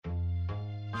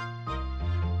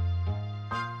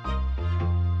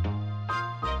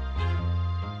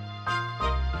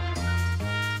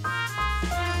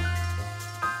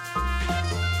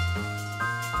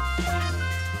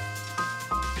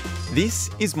This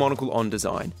is Monocle on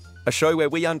Design, a show where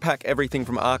we unpack everything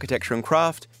from architecture and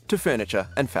craft to furniture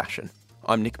and fashion.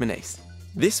 I'm Nick Manise.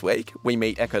 This week, we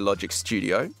meet Ecologic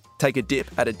Studio, take a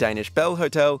dip at a Danish Bell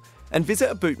hotel, and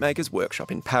visit a bootmaker's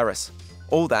workshop in Paris.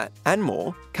 All that and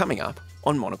more coming up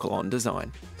on Monocle on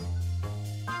Design.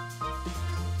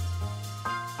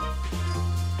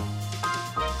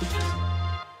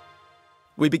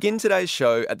 We begin today's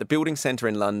show at the Building Centre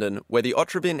in London, where the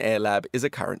Otrivin Air Lab is a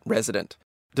current resident.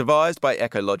 Devised by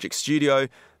Ecologic Studio,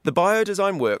 the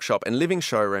Biodesign Workshop and Living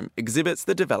Showroom exhibits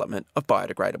the development of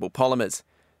biodegradable polymers.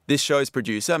 This show's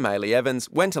producer, Maylee Evans,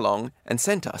 went along and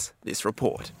sent us this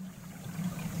report.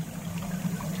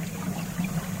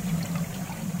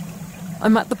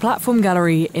 I'm at the Platform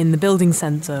Gallery in the Building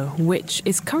Centre, which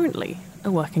is currently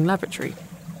a working laboratory.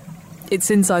 It's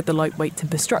inside the lightweight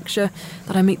timber structure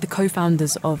that I meet the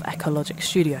co-founders of Ecologic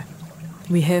Studio.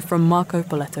 We hear from Marco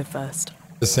Poletto first.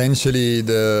 Essentially,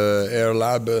 the Air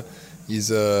Lab is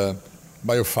a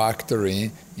biofactory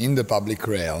in the public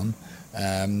realm,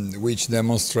 which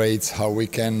demonstrates how we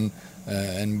can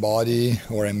embody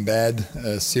or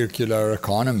embed circular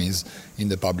economies in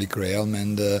the public realm.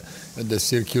 And the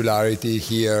circularity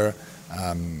here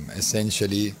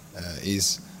essentially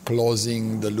is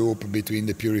closing the loop between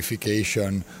the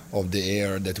purification of the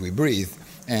air that we breathe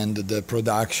and the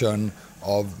production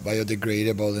of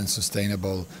biodegradable and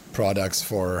sustainable products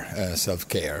for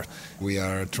self-care. We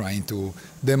are trying to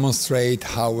demonstrate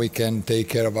how we can take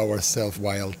care of ourselves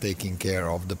while taking care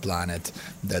of the planet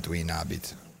that we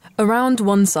inhabit. Around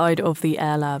one side of the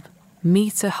Air Lab,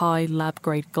 metre-high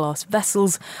lab-grade glass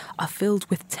vessels are filled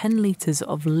with 10 litres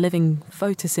of living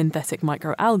photosynthetic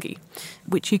microalgae,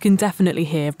 which you can definitely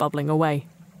hear bubbling away.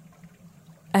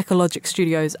 Ecologic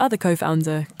Studio's other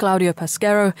co-founder, Claudio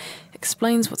Pasquero,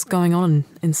 explains what's going on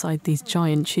inside these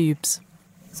giant tubes.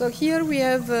 So here we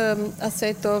have a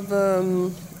set of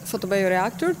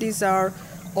photobioreactors. These are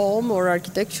home or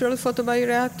architectural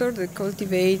photobioreactors that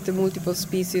cultivate multiple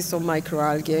species of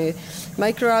microalgae.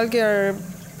 Microalgae are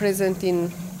present in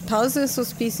thousands of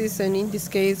species, and in this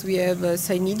case we have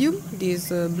Cynidium, this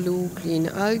blue-green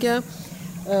alga,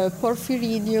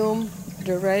 Porphyridium,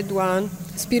 the red one,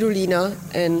 Spirulina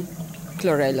and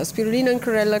Chlorella. Spirulina and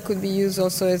Chlorella could be used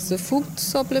also as a food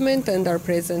supplement and are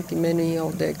present in many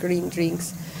of the green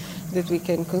drinks that we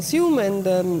can consume, and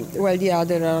while the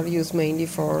other are used mainly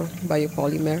for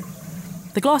biopolymer.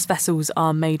 The glass vessels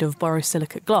are made of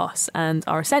borosilicate glass and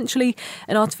are essentially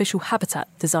an artificial habitat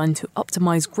designed to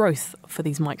optimise growth for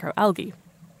these microalgae.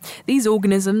 These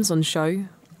organisms on show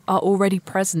are already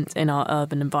present in our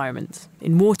urban environment,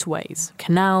 in waterways,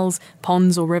 canals,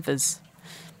 ponds or rivers.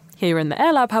 Here in the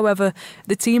Air Lab, however,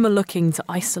 the team are looking to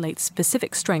isolate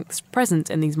specific strengths present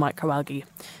in these microalgae,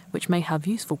 which may have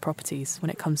useful properties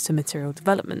when it comes to material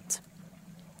development.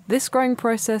 This growing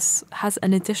process has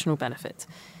an additional benefit.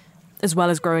 As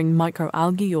well as growing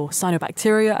microalgae, or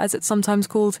cyanobacteria as it's sometimes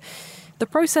called, the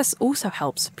process also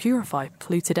helps purify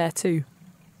polluted air too.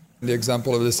 In the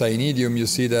example of the Cynidium, you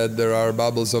see that there are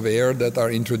bubbles of air that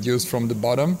are introduced from the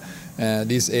bottom.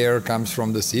 This air comes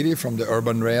from the city, from the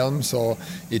urban realm, so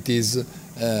it is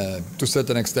to a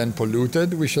certain extent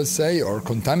polluted, we should say, or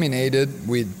contaminated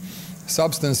with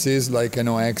substances like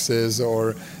NOx's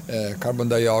or carbon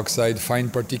dioxide, fine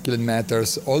particulate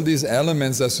matters. All these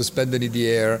elements that are suspended in the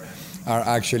air are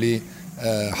actually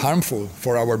harmful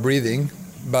for our breathing,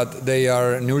 but they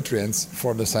are nutrients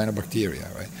for the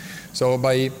cyanobacteria, right? So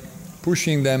by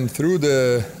pushing them through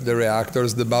the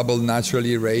reactors, the bubble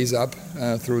naturally raise up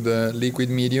through the liquid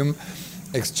medium,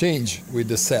 exchange with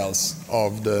the cells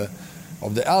of the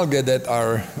algae that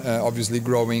are obviously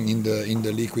growing in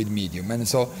the liquid medium. And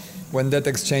so when that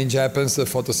exchange happens, the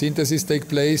photosynthesis takes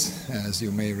place, as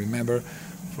you may remember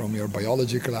from your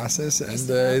biology classes,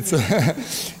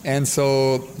 and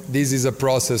so this is a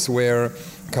process where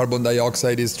carbon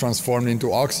dioxide is transformed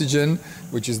into oxygen,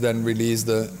 which is then released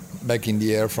back in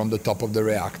the air from the top of the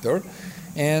reactor.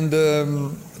 And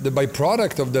the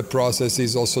byproduct of the process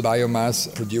is also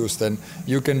biomass produced, and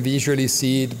you can visually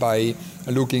see it by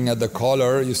looking at the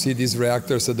color. You see these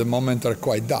reactors at the moment are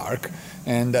quite dark,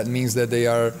 and that means that they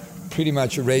are pretty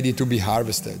much ready to be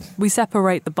harvested. We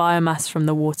separate the biomass from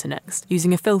the water next,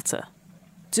 using a filter.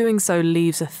 Doing so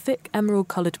leaves a thick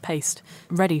emerald-coloured paste,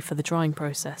 ready for the drying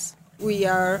process. We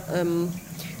are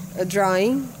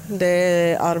drying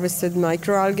the harvested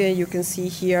microalgae. You can see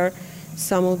here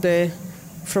some of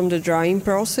from the drying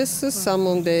process, some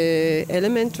of the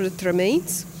element that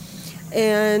remains.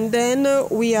 And then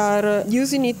we are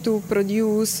using it to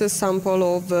produce a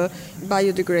sample of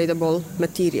biodegradable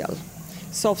material.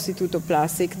 substitute of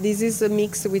plastic. This is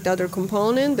mixed with other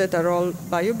components that are all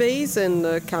bio-based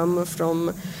and come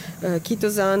from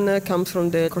chitosan, comes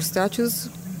from the crustaceous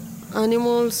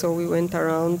animal. So we went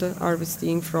around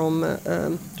harvesting from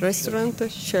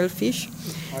restaurant, shellfish.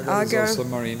 Agar is also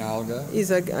marine algae.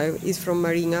 Is from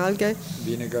marine algae.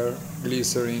 Vinegar,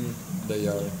 glycerin, they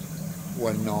are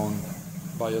well-known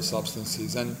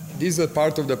biosubstances. And this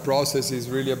part of the process is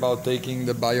really about taking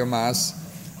the biomass,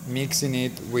 mixing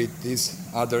it with this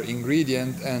other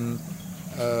ingredient, and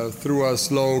through a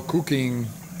slow cooking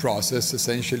process,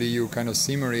 essentially you kind of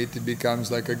simmer it, it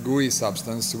becomes like a gooey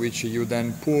substance which you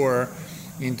then pour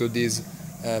into these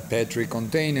Petri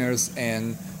containers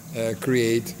and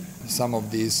create some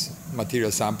of these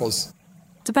material samples.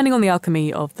 Depending on the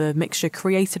alchemy of the mixture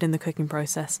created in the cooking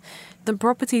process, the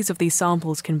properties of these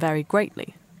samples can vary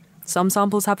greatly. Some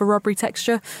samples have a rubbery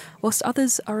texture, whilst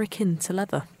others are akin to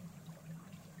leather.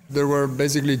 There were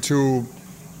basically two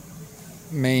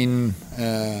main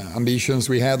ambitions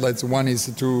we had. One is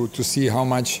to see how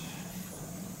much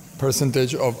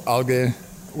percentage of algae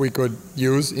we could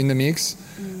use in the mix,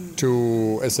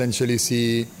 to essentially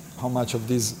see how much of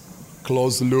this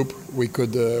closed loop we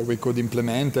could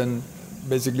implement. And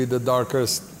basically the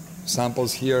darkest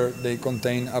samples here, they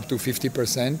contain up to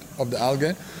 50% of the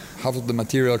algae. Half of the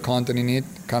material content in it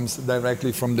comes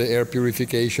directly from the air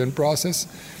purification process.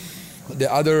 The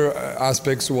other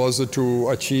aspects was to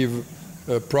achieve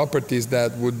properties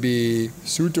that would be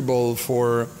suitable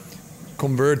for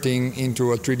converting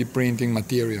into a 3D printing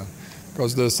material.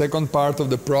 Because the second part of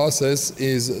the process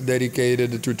is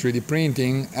dedicated to 3D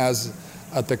printing as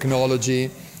a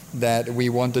technology that we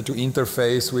wanted to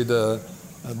interface with a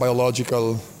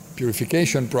biological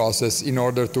purification process in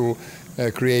order to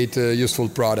create useful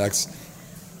products.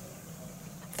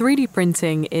 3D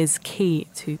printing is key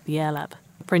to the Air Lab.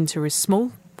 The printer is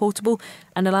small, portable,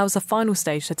 and allows the final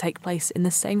stage to take place in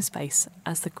the same space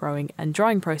as the growing and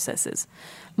drying processes.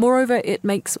 Moreover, it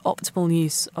makes optimal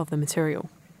use of the material,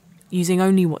 using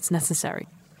only what's necessary.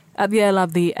 At the Air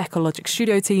Lab, the Ecologic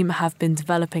Studio team have been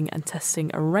developing and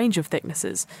testing a range of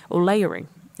thicknesses or layering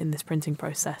in this printing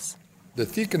process. The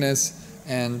thickness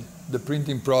and the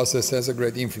printing process has a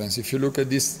great influence. If you look at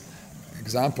this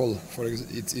example,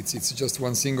 it's just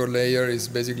one single layer, it's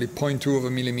basically 0.2 of a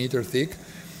millimeter thick,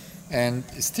 and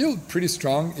it's still pretty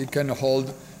strong. It can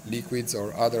hold liquids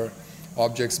or other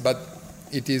objects, but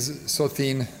it is so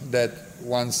thin that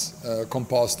once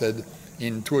composted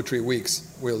in 2 or 3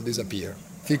 weeks will disappear.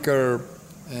 Thicker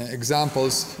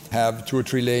examples have 2 or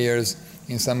 3 layers,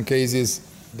 in some cases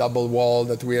double wall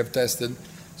that we have tested.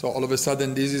 So all of a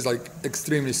sudden this is like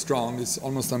extremely strong, it's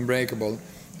almost unbreakable,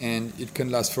 and it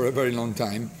can last for a very long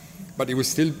time, but it will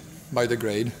still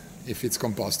biodegrade if it's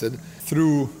composted.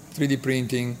 Through 3D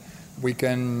printing, we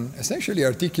can essentially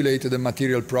articulate the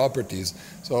material properties.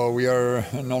 So we are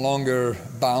no longer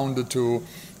bound to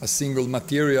a single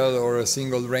material or a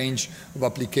single range of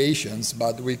applications,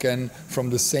 but we can, from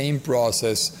the same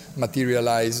process,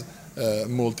 materialize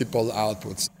multiple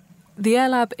outputs. The Air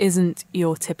Lab isn't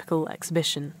your typical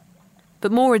exhibition,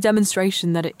 but more a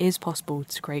demonstration that it is possible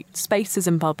to create spaces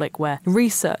in public where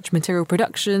research, material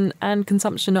production and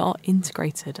consumption are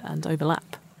integrated and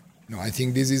overlap. I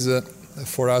think this is,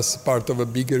 for us, part of a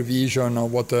bigger vision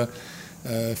of what a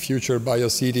future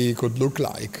BioCity could look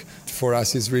like. For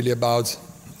us, it's really about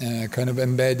kind of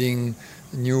embedding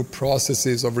new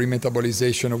processes of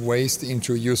remetabolization of waste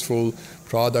into useful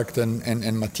product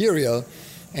and material,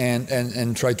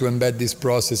 and try to embed these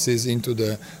processes into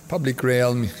the public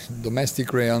realm,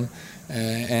 domestic realm,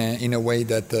 in a way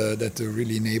that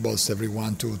really enables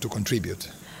everyone to contribute.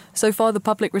 So far, the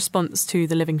public response to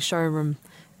the Living Showroom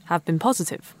have been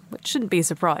positive, which shouldn't be a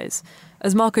surprise.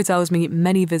 As Marco tells me,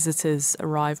 many visitors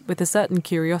arrive with a certain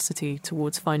curiosity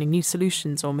towards finding new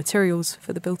solutions or materials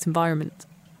for the built environment.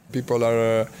 People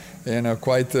are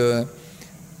quite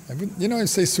I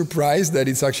say surprised that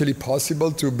it's actually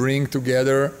possible to bring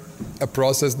together a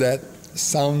process that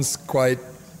sounds quite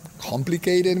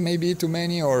complicated maybe to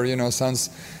many, or sounds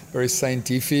very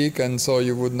scientific, and so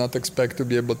you would not expect to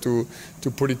be able to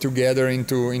put it together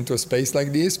into a space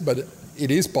like this, but it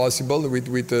is possible with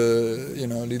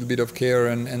a little bit of care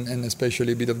and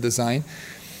especially a bit of design.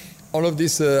 All of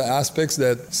these aspects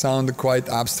that sound quite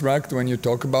abstract when you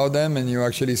talk about them and you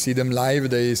actually see them live,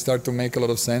 they start to make a lot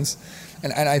of sense.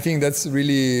 And I think that's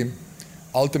really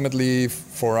ultimately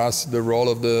for us the role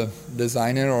of the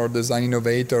designer or design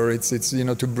innovator. It's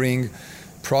to bring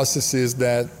processes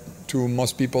that to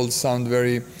most people sound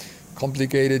very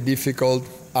complicated, difficult,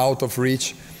 out of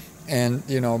reach, and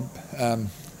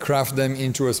craft them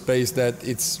into a space that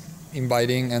it's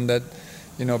inviting and that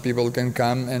people can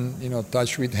come and,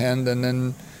 touch with hand, and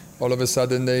then all of a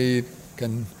sudden they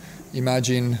can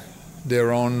imagine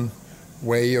their own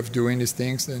way of doing these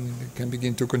things and can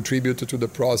begin to contribute to the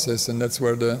process. And that's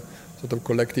where the sort of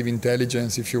collective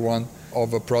intelligence, if you want,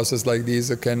 of a process like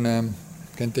this can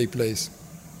take place.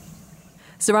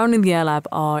 Surrounding the Air Lab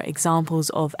are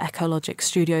examples of Ecologic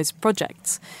Studios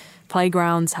projects.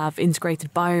 Playgrounds have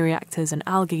integrated bioreactors and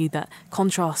algae that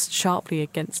contrast sharply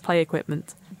against play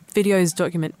equipment. Videos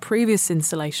document previous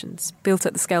installations built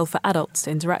at the scale for adults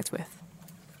to interact with.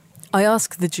 I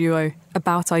ask the duo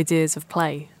about ideas of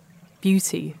play,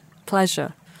 beauty,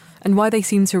 pleasure, and why they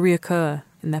seem to reoccur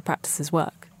in their practice's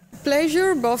work.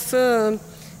 Pleasure, both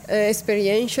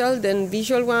experiential and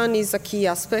visual one, is a key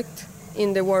aspect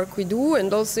in the work we do,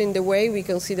 and also in the way we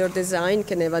consider design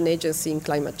can have an agency in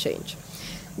climate change.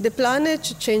 The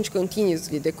planet changes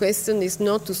continuously. The question is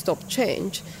not to stop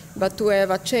change, but to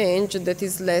have a change that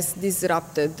is less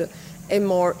disrupted and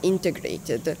more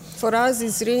integrated. For us,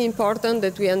 it's really important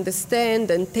that we understand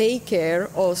and take care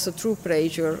also through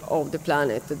pleasure of the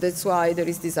planet. That's why there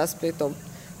is this aspect of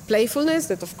playfulness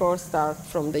that, of course, starts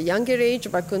from the younger age,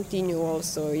 but continue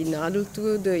also in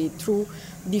adulthood through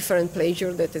different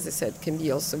pleasure that, as I said, can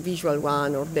be also visual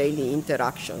one or daily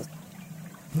interactions.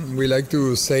 We like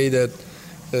to say that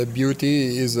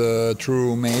beauty is a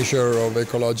true measure of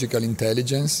ecological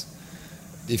intelligence.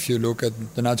 If you look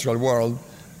at the natural world,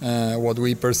 what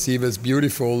we perceive as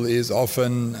beautiful is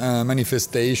often a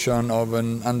manifestation of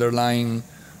an underlying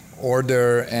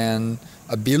order and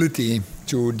ability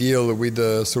to deal with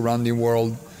the surrounding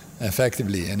world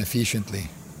effectively and efficiently.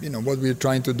 What we're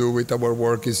trying to do with our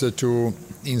work is to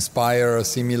inspire a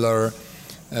similar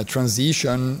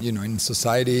transition, in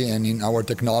society and in our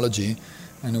technology.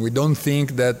 And we don't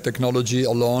think that technology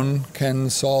alone can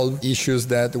solve issues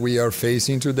that we are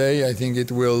facing today. I think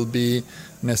it will be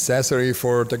necessary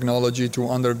for technology to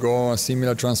undergo a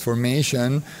similar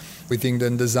transformation. We think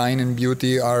that design and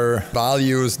beauty are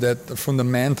values that are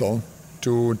fundamental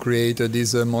to create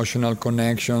this emotional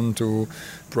connection to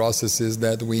processes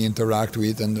that we interact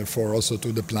with, and therefore also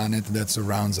to the planet that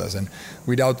surrounds us. And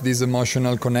without this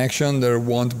emotional connection, there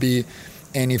won't be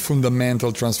any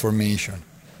fundamental transformation.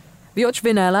 The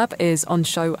Ochvin Air Lab is on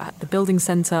show at the Building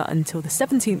Centre until the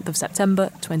 17th of September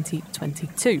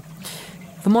 2022.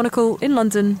 For Monocle in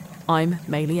London, I'm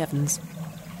Maylie Evans.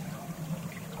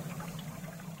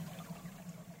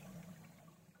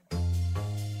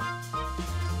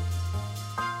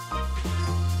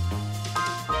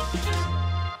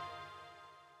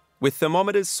 With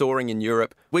thermometers soaring in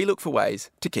Europe, we look for ways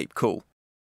to keep cool.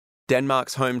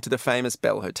 Denmark's home to the famous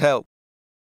Bell Hotel.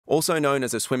 Also known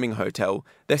as a swimming hotel,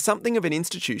 they're something of an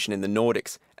institution in the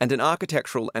Nordics and an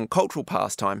architectural and cultural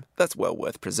pastime that's well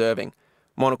worth preserving.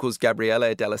 Monocle's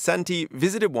Gabriele Della Santi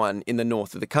visited one in the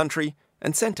north of the country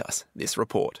and sent us this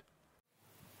report.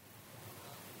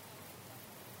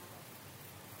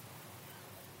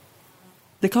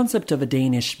 The concept of a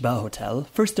Danish Bahotel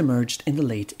first emerged in the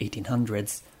late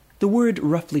 1800s. The word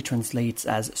roughly translates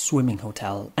as swimming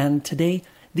hotel, and today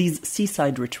these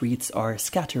seaside retreats are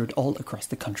scattered all across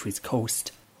the country's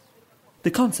coast. The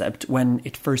concept, when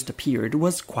it first appeared,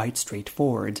 was quite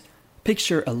straightforward.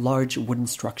 Picture a large wooden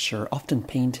structure, often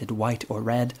painted white or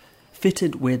red,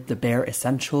 fitted with the bare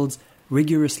essentials,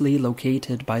 rigorously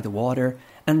located by the water,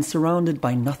 and surrounded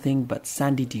by nothing but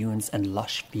sandy dunes and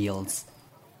lush fields.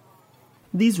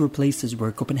 These were places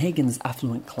where Copenhagen's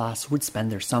affluent class would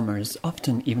spend their summers,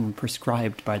 often even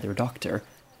prescribed by their doctor.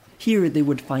 Here they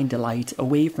would find delight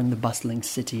away from the bustling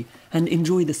city and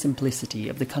enjoy the simplicity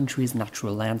of the country's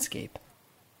natural landscape.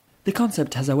 The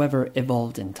concept has, however,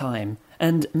 evolved in time,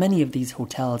 and many of these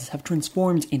hotels have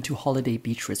transformed into holiday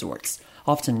beach resorts,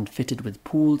 often fitted with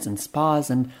pools and spas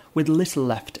and with little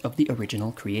left of the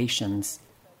original creations.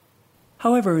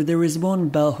 However, there is one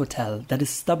Bell Hotel that is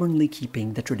stubbornly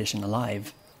keeping the tradition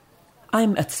alive.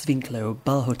 I'm at Svinklo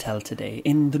Bell Hotel today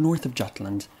in the north of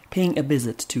Jutland, paying a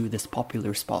visit to this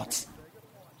popular spot.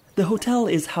 The hotel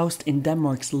is housed in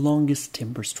Denmark's longest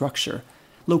timber structure,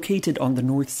 located on the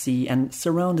North Sea and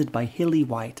surrounded by hilly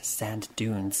white sand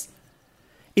dunes.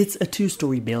 It's a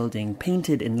 2-story building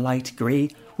painted in light grey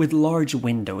with large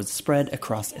windows spread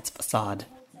across its facade.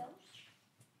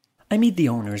 I meet the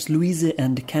owners, Louise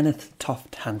and Kenneth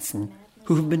Toft Hansen,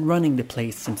 who have been running the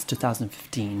place since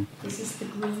 2015. This is the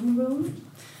green room,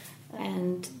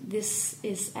 and this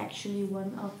is actually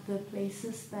one of the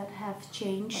places that have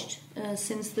changed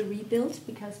since the rebuild,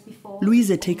 because before...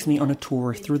 Louise takes me on a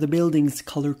tour through the building's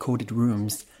colour-coded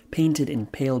rooms, painted in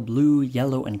pale blue,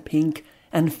 yellow and pink,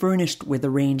 and furnished with a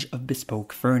range of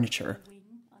bespoke furniture.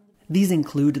 These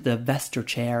include the Vester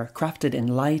chair, crafted in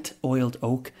light oiled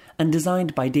oak and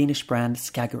designed by Danish brand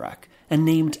Skagerrak and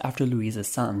named after Louise's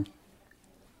son.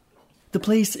 The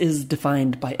place is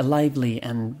defined by a lively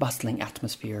and bustling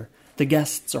atmosphere. The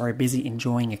guests are busy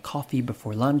enjoying a coffee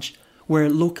before lunch, where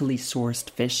locally sourced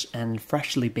fish and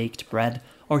freshly baked bread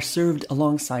are served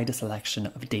alongside a selection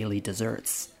of daily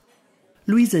desserts.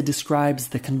 Louise describes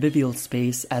the convivial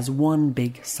space as one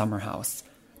big summer house,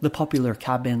 the popular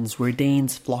cabins where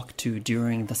Danes flock to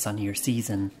during the sunnier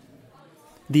season.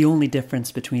 The only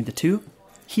difference between the two?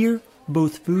 Here,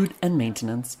 both food and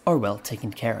maintenance are well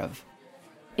taken care of.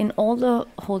 In all the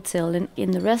hotel,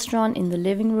 in the restaurant, in the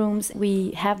living rooms,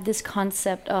 we have this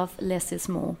concept of less is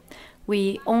more.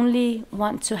 We only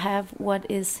want to have what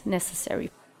is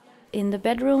necessary. In the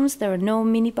bedrooms, there are no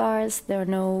minibars, there are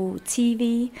no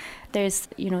TV. There's,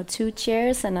 2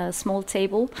 chairs and a small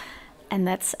table, and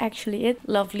that's actually it.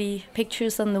 Lovely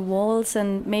pictures on the walls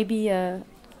and maybe a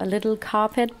little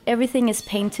carpet. Everything is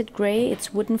painted gray.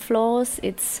 It's wooden floors,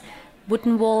 it's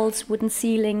wooden walls, wooden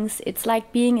ceilings. It's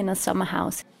like being in a summer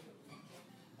house.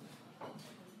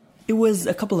 It was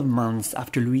a couple of months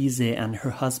after Louise and her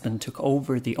husband took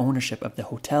over the ownership of the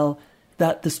hotel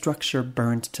that the structure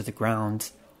burned to the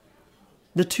ground.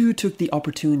 The two took the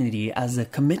opportunity as a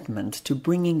commitment to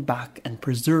bringing back and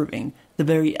preserving the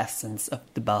very essence of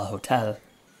the Bell Hotel.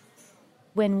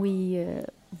 When we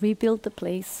rebuilt the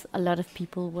place, a lot of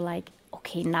people were like,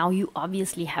 okay, now you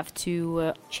obviously have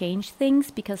to change things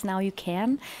because now you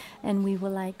can. And we were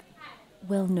like,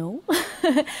 well, no.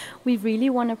 We really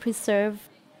want to preserve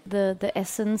the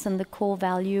essence and the core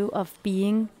value of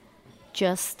being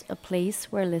just a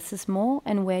place where less is more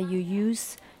and where you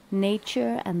use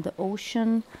nature and the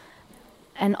ocean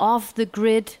and off the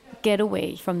grid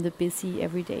getaway from the busy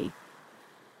everyday.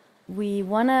 We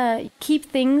want to keep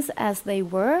things as they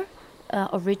were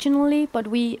originally, but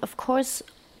we of course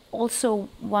also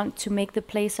want to make the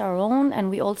place our own, and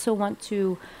we also want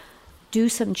to do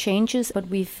some changes, but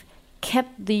we've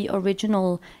kept the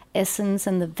original essence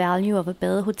and the value of a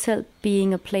Bell Hotel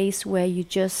being a place where you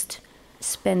just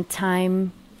spend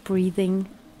time breathing,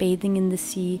 bathing in the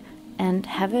sea, and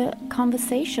have a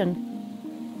conversation.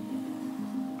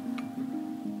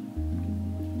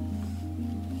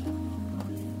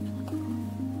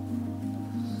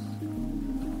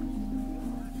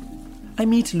 I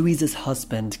meet Louise's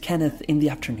husband, Kenneth, in the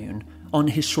afternoon, on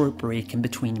his short break in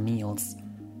between meals.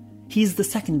 He's the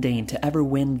second Dane to ever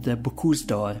win the Bocuse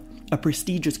d'Or, a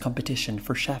prestigious competition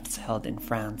for chefs held in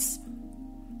France.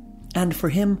 And for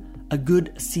him, a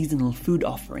good seasonal food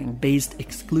offering based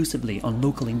exclusively on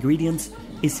local ingredients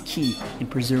is key in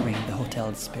preserving the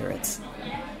hotel's spirits.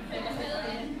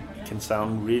 It can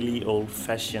sound really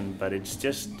old-fashioned, but it's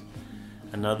just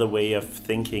another way of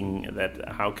thinking that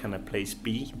how can a place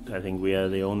be? I think we are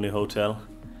the only hotel,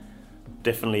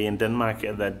 definitely in Denmark,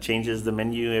 that changes the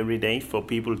menu every day for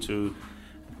people to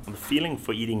have a feeling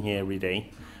for eating here every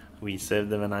day. We serve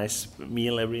them a nice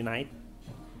meal every night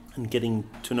and getting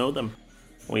to know them.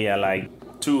 We are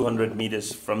like 200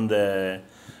 meters from the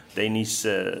Danish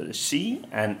sea,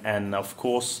 and of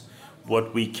course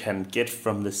what we can get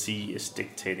from the sea is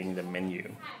dictating the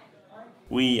menu.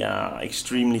 We are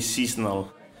extremely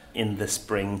seasonal. In the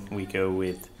spring we go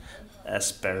with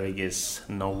asparagus,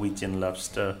 Norwegian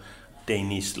lobster,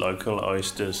 Danish local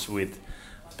oysters with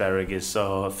asparagus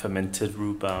or fermented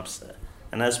rhubarbs.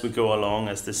 And as we go along,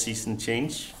 as the season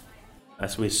change,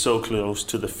 as we're so close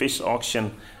to the fish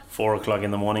auction, 4 o'clock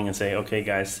in the morning, and say, okay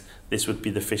guys, this would be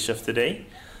the fish of the day.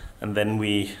 And then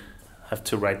we have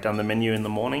to write down the menu in the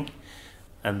morning,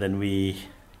 and then we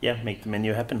make the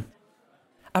menu happen.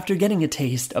 After getting a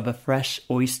taste of a fresh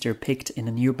oyster picked in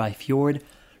a nearby fjord,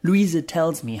 Louise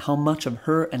tells me how much of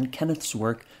her and Kenneth's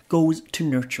work goes to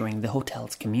nurturing the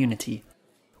hotel's community.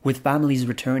 With families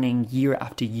returning year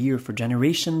after year for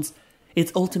generations,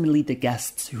 it's ultimately the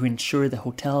guests who ensure the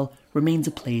hotel remains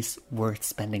a place worth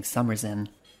spending summers in.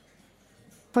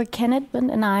 For Kenneth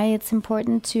and I, it's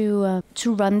important to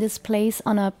run this place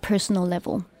on a personal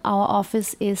level. Our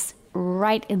office is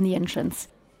right in the entrance.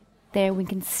 There we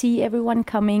can see everyone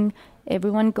coming,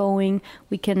 everyone going.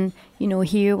 We can,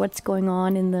 hear what's going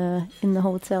on in the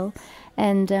hotel,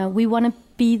 and we want to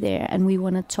be there and we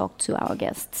want to talk to our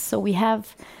guests. So we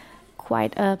have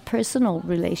quite a personal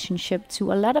relationship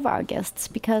to a lot of our guests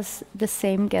because the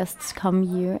same guests come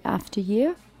year after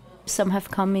year. Some have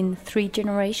come in 3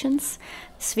 generations.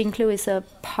 Svinklo is a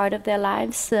part of their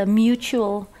lives, a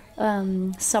mutual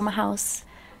summer house.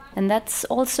 And that's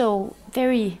also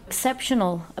very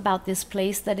exceptional about this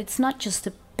place, that it's not just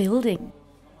a building.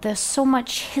 There's so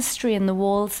much history in the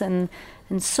walls and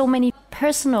so many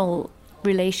personal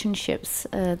relationships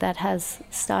that has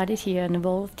started here and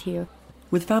evolved here.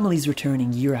 With families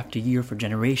returning year after year for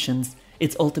generations,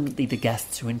 it's ultimately the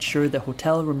guests who ensure the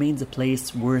hotel remains a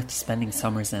place worth spending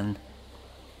summers in.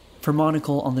 For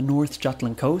Monocle on the North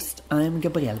Jutland coast, I'm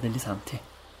Gabriele Delisanti.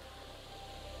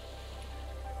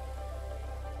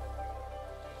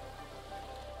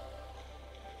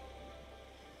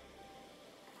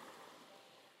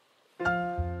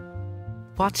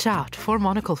 Watch out for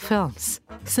Monocle Films.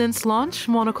 Since launch,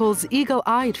 Monocle's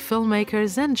eagle-eyed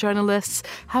filmmakers and journalists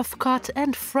have cut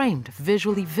and framed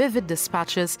visually vivid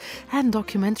dispatches and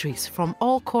documentaries from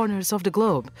all corners of the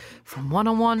globe, from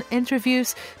one-on-one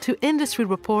interviews to industry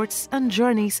reports and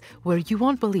journeys where you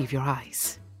won't believe your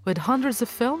eyes. With hundreds of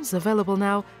films available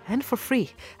now and for free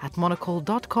at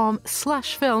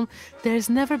monocle.com/film, there's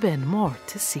never been more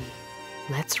to see.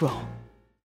 Let's roll.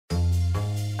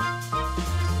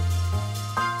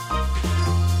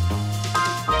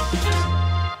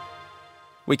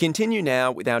 We continue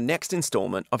now with our next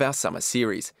instalment of our summer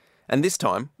series, and this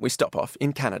time we stop off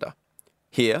in Canada.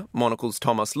 Here, Monocle's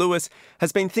Thomas Lewis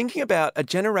has been thinking about a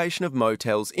generation of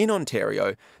motels in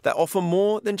Ontario that offer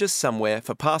more than just somewhere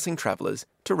for passing travellers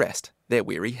to rest their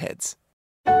weary heads.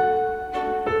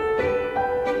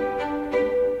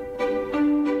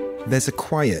 There's a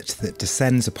quiet that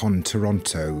descends upon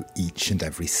Toronto each and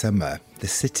every summer. The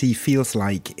city feels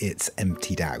like it's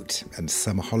emptied out, and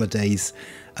summer holidays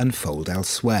unfold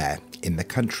elsewhere, in the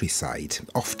countryside,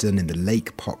 often in the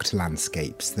lake-pocked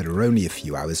landscapes that are only a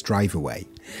few hours' drive away.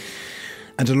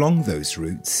 And along those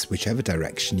routes, whichever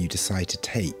direction you decide to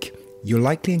take, you'll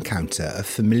likely encounter a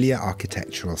familiar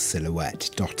architectural silhouette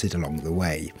dotted along the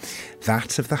way,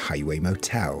 that of the Highway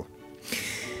Motel.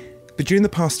 But during the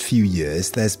past few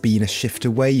years, there's been a shift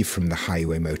away from the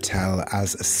Highway Motel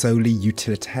as a solely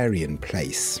utilitarian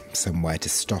place, somewhere to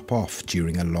stop off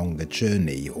during a longer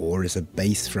journey, or as a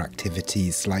base for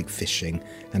activities like fishing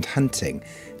and hunting,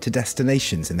 to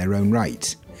destinations in their own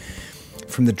right.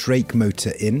 From the Drake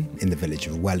Motor Inn in the village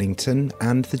of Wellington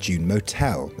and the June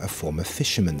Motel, a former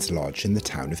fisherman's lodge in the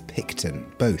town of Picton,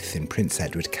 both in Prince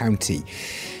Edward County,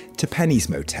 to Penny's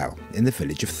Motel in the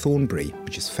village of Thornbury,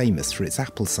 which is famous for its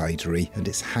apple cidery and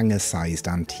its hanger-sized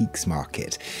antiques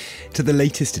market, to the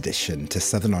latest addition to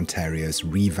Southern Ontario's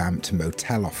revamped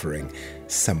motel offering,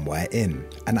 Somewhere Inn,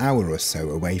 an hour or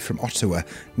so away from Ottawa,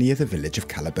 near the village of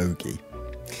Calabogie.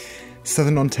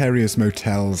 Southern Ontario's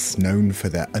motels, known for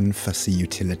their unfussy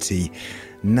utility,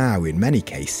 now in many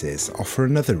cases offer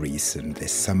another reason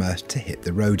this summer to hit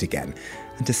the road again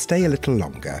and to stay a little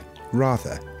longer,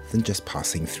 rather than just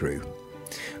passing through.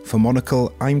 For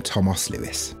Monocle, I'm Thomas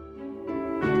Lewis.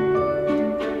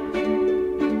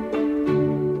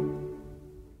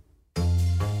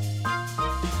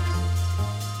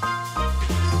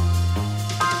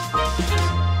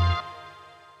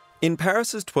 In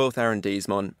Paris's 12th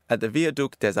arrondissement, at the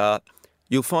Viaduc des Arts,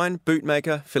 you'll find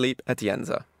bootmaker Philippe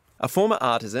Atienza, a former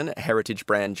artisan at heritage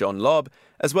brand John Lobb,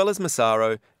 as well as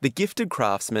Massaro, the gifted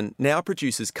craftsman now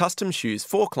produces custom shoes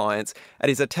for clients at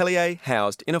his atelier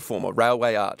housed in a former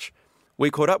railway arch. We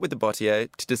caught up with the bottier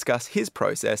to discuss his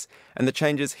process and the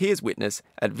changes he has witnessed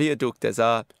at Viaduc des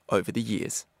Arts over the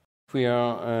years. We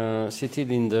are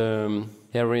seated in the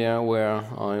area where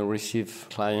I receive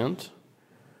clients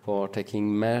for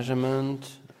taking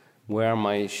measurement, where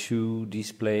my shoe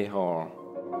display are.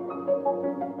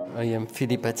 I am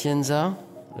Philippe Atienza,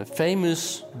 a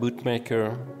famous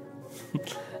bootmaker.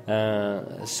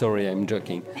 Sorry, I'm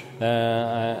joking.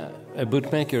 A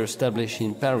bootmaker established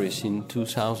in Paris in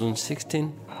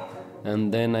 2016,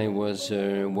 and then I was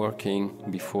working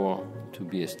before to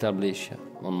be established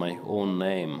on my own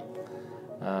name.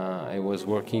 I was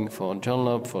working for John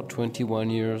Lobb for 21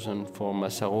 years and for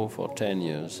Massaro for 10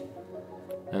 years.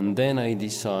 And then I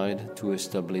decided to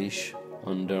establish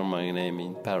under my name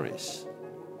in Paris.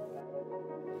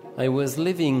 I was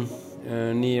living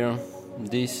near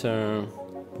this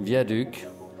viaduct,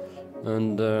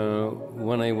 and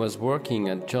when I was working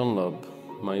at John Lobb,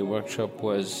 my workshop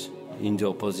was in the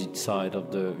opposite side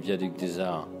of the Viaduc des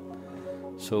Arts.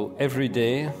 So every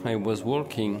day I was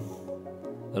working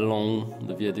along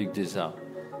the Viaduc des Arts.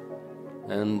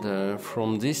 And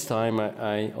from this time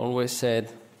I always said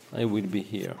I will be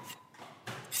here.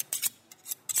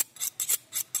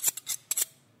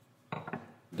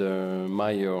 The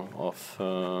mayor of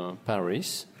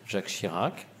Paris, Jacques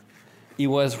Chirac, he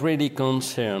was really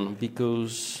concerned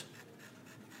because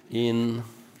in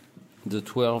the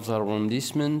 12th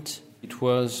arrondissement, it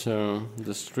was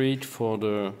the street for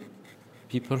the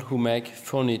people who make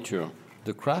furniture.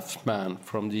 The craftsmen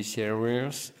from these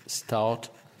areas start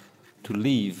to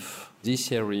leave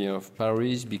this area of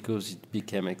Paris because it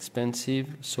became expensive.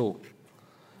 So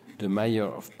the mayor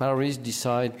of Paris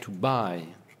decided to buy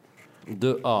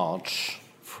the arch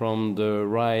from the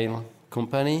rail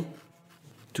company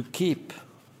to keep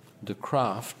the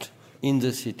craft in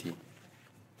the city.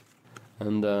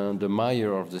 And the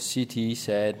mayor of the city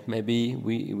said, maybe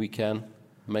we can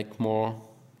make more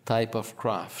type of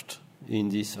craft in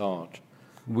this arch.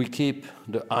 We keep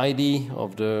the idea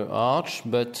of the arch,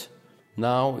 but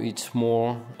now it's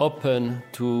more open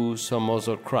to some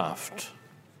other craft.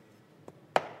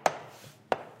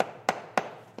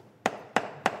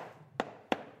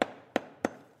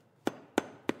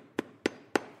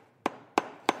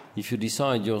 If you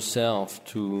decide yourself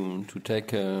to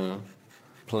take a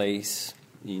place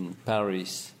in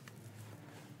Paris,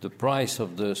 the price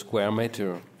of the square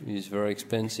meter is very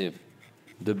expensive.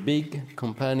 The big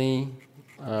company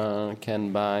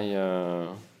can buy a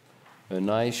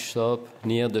nice shop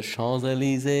near the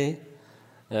Champs-Élysées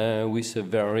with a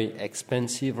very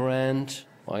expensive rent.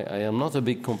 I am not a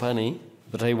big company,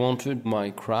 but I wanted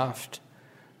my craft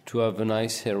to have a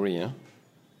nice area.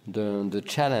 The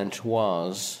challenge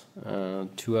was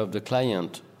to have the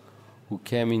client who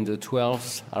came in the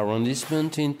 12th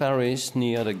arrondissement in Paris,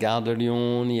 near the Gare de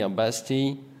Lyon, near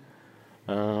Bastille,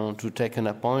 to take an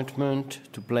appointment,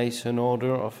 to place an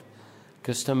order of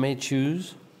custom-made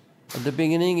shoes. At the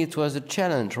beginning, it was a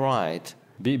challenge, right?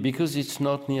 Because it's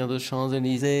not near the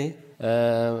Champs-Élysées,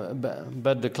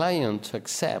 but the client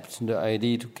accepts the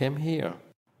idea to come here.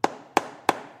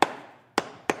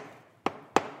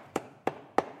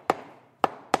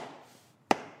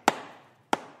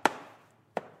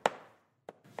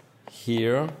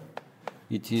 Here,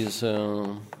 it is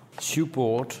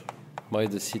support by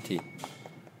the city.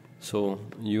 So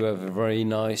you have a very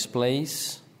nice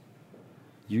place.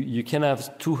 You can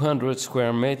have 200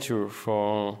 square meter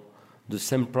for the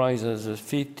same price as a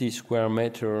 50 square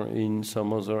meter in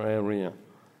some other area.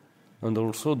 And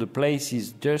also the place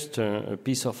is just a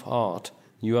piece of art.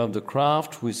 You have the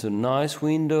craft with a nice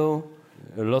window,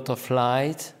 a lot of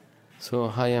light.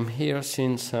 So I am here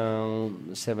since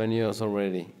 7 years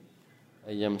already.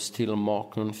 I am still more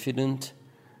confident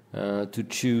to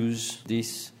choose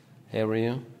this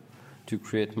area to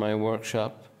create my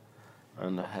workshop,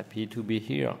 and happy to be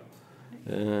here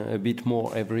a bit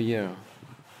more every year.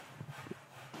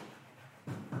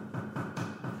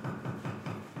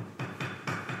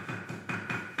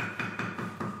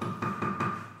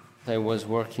 I was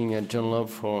working at Dunlop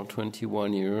for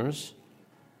 21 years,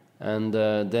 and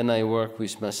then I worked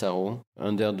with Massaro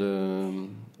under the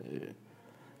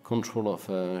control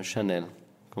of Chanel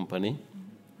company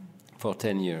for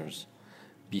 10 years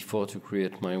before to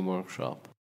create my workshop.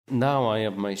 Now I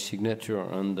have my signature,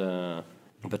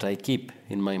 but I keep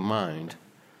in my mind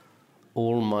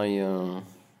all my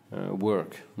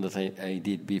work that I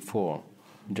did before.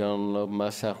 Dunlop,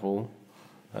 Massaro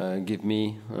give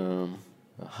me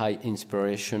high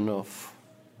inspiration of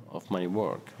my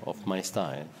work, of my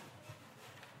style.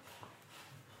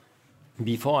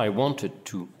 Before I wanted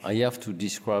to, I have to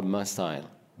describe my style.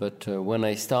 But when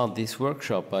I start this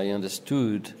workshop, I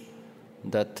understood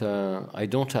that I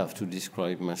don't have to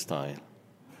describe my style.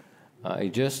 I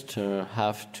just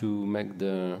have to make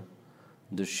the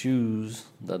shoes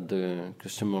that the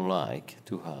customer like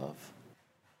to have.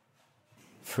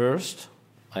 First,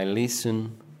 I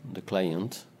listen the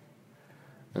client,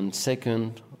 and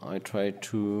second, I try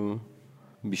to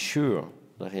be sure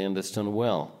that I understand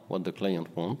well what the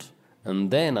client wants.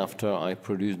 And then after I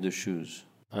produce the shoes.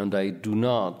 And I do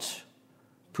not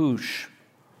push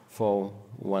for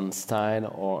one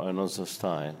style or another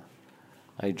style.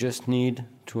 I just need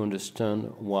to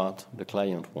understand what the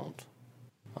client wants.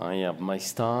 I have my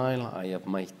style, I have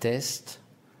my taste,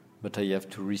 but I have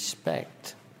to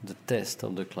respect the taste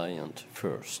of the client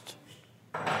first.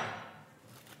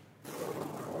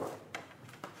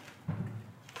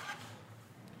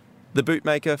 The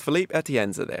bootmaker Philippe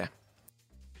Atienza there.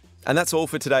 And that's all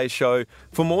for today's show.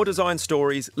 For more design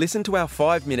stories, listen to our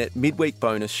 5-minute midweek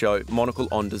bonus show, Monocle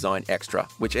on Design Extra,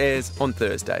 which airs on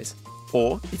Thursdays.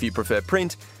 Or, if you prefer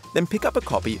print, then pick up a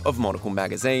copy of Monocle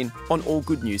magazine on all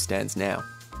good newsstands now.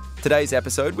 Today's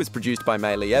episode was produced by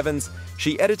Maylee Evans.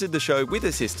 She edited the show with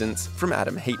assistance from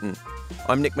Adam Heaton.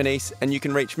 I'm Nick Manise, and you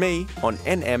can reach me on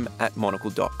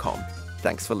nm@monocle.com.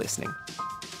 Thanks for listening.